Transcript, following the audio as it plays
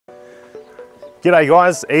G'day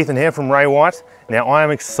guys, Ethan here from Ray White. Now I am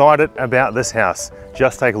excited about this house.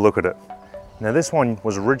 Just take a look at it. Now this one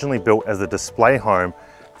was originally built as a display home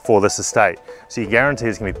for this estate. So you guarantee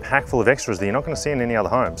it's going to be packed full of extras that you're not going to see in any other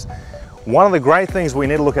homes. One of the great things we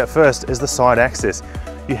need to look at first is the side access.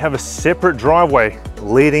 You have a separate driveway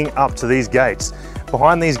leading up to these gates.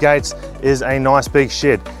 Behind these gates is a nice big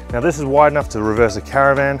shed. Now this is wide enough to reverse a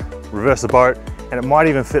caravan, reverse a boat, and it might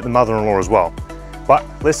even fit the mother-in-law as well. But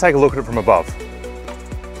let's take a look at it from above.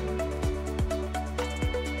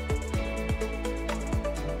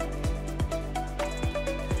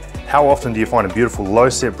 How often do you find a beautiful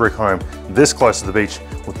low-set brick home this close to the beach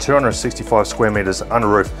with 265 square meters under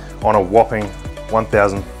roof on a whopping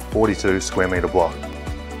 1,042 square meter block?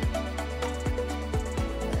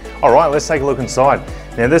 All right, let's take a look inside.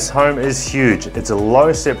 Now this home is huge. It's a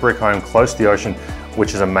low-set brick home close to the ocean,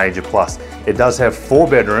 which is a major plus. It does have 4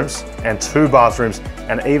 bedrooms and 2 bathrooms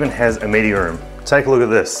and even has a media room. Take a look at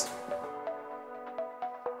this.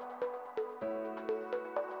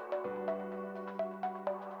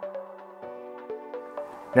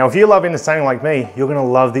 Now, if you love entertaining like me, you're gonna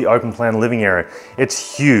love the open plan living area.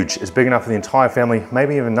 It's huge. It's big enough for the entire family,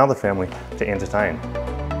 maybe even another family, to entertain.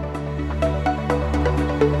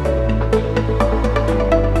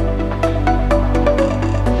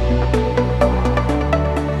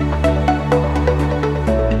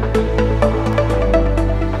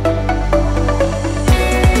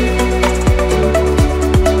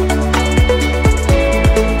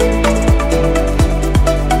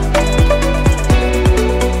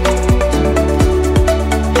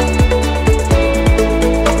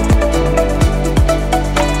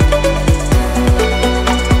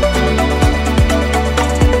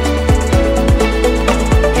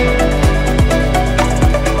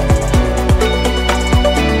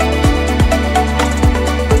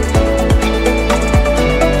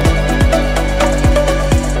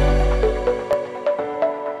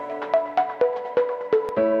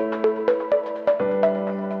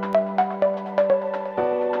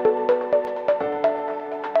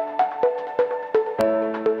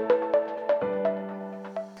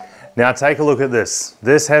 Now take a look at this.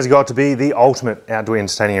 This has got to be the ultimate outdoor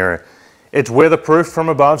entertaining area. It's weatherproof from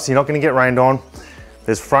above, so you're not going to get rained on.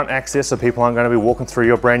 There's front access, so people aren't going to be walking through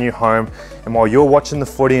your brand new home. And while you're watching the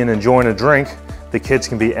footy and enjoying a drink, the kids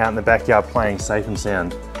can be out in the backyard playing safe and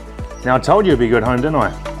sound. Now I told you it'd be a good home, didn't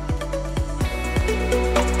I?